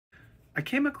I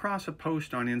came across a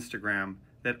post on Instagram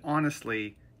that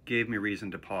honestly gave me reason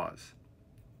to pause.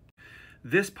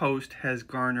 This post has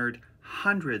garnered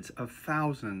hundreds of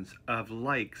thousands of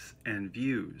likes and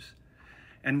views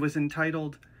and was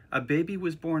entitled, "A baby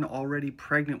was born already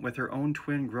pregnant with her own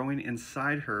twin growing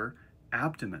inside her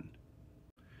abdomen."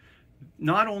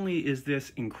 Not only is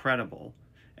this incredible,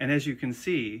 and as you can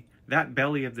see, that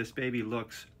belly of this baby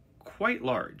looks quite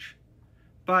large,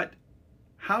 but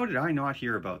how did I not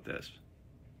hear about this?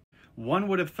 One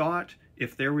would have thought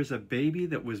if there was a baby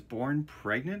that was born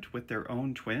pregnant with their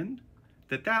own twin,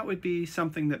 that would be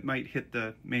something that might hit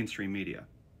the mainstream media,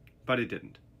 but it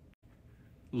didn't.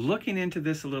 Looking into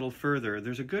this a little further,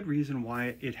 there's a good reason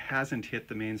why it hasn't hit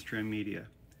the mainstream media.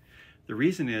 The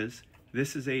reason is,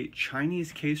 this is a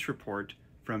Chinese case report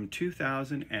from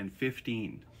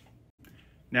 2015.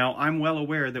 Now, I'm well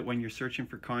aware that when you're searching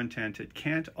for content, it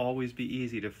can't always be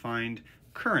easy to find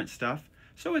current stuff,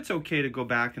 so it's okay to go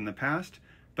back in the past,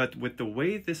 but with the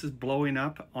way this is blowing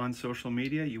up on social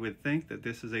media, you would think that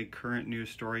this is a current news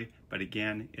story, but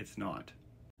again, it's not.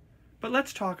 But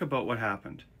let's talk about what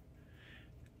happened.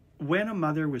 When a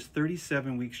mother was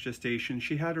 37 weeks gestation,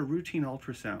 she had a routine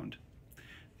ultrasound.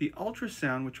 The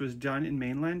ultrasound, which was done in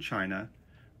mainland China,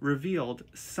 revealed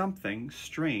something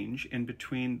strange in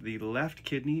between the left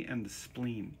kidney and the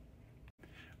spleen.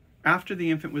 After the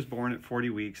infant was born at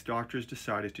 40 weeks, doctors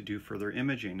decided to do further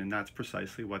imaging, and that's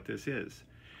precisely what this is.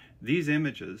 These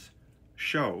images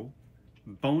show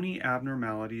bony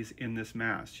abnormalities in this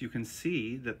mass. You can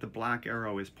see that the black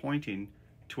arrow is pointing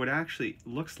to what actually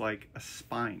looks like a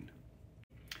spine.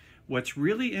 What's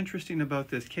really interesting about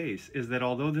this case is that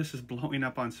although this is blowing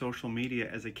up on social media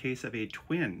as a case of a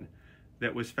twin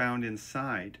that was found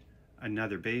inside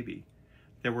another baby,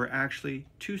 there were actually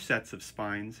two sets of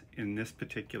spines in this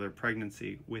particular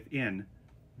pregnancy within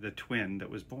the twin that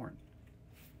was born.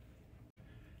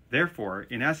 Therefore,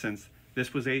 in essence,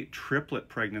 this was a triplet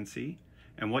pregnancy,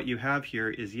 and what you have here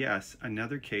is, yes,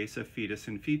 another case of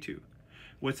fetus-in-fetu.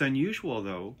 What's unusual,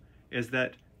 though, is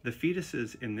that the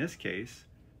fetuses in this case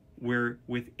were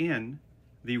within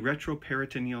the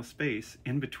retroperitoneal space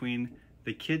in between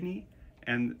the kidney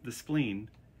and the spleen,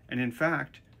 and in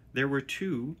fact, there were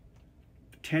two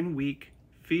 10-week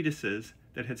fetuses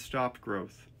that had stopped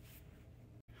growth.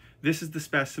 This is the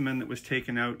specimen that was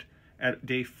taken out at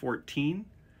day 14.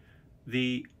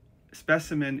 The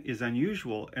specimen is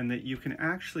unusual in that you can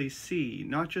actually see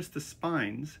not just the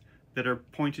spines that are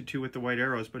pointed to with the white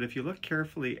arrows, but if you look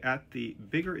carefully at the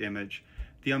bigger image,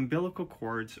 the umbilical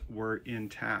cords were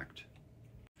intact.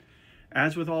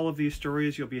 As with all of these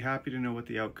stories, you'll be happy to know what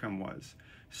the outcome was.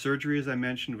 Surgery, as I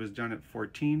mentioned, was done at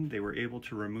 14. They were able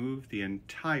to remove the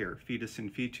entire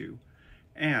fetus-in-fetu,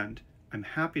 and I'm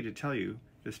happy to tell you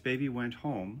this baby went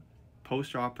home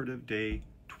post-operative day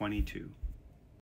 22.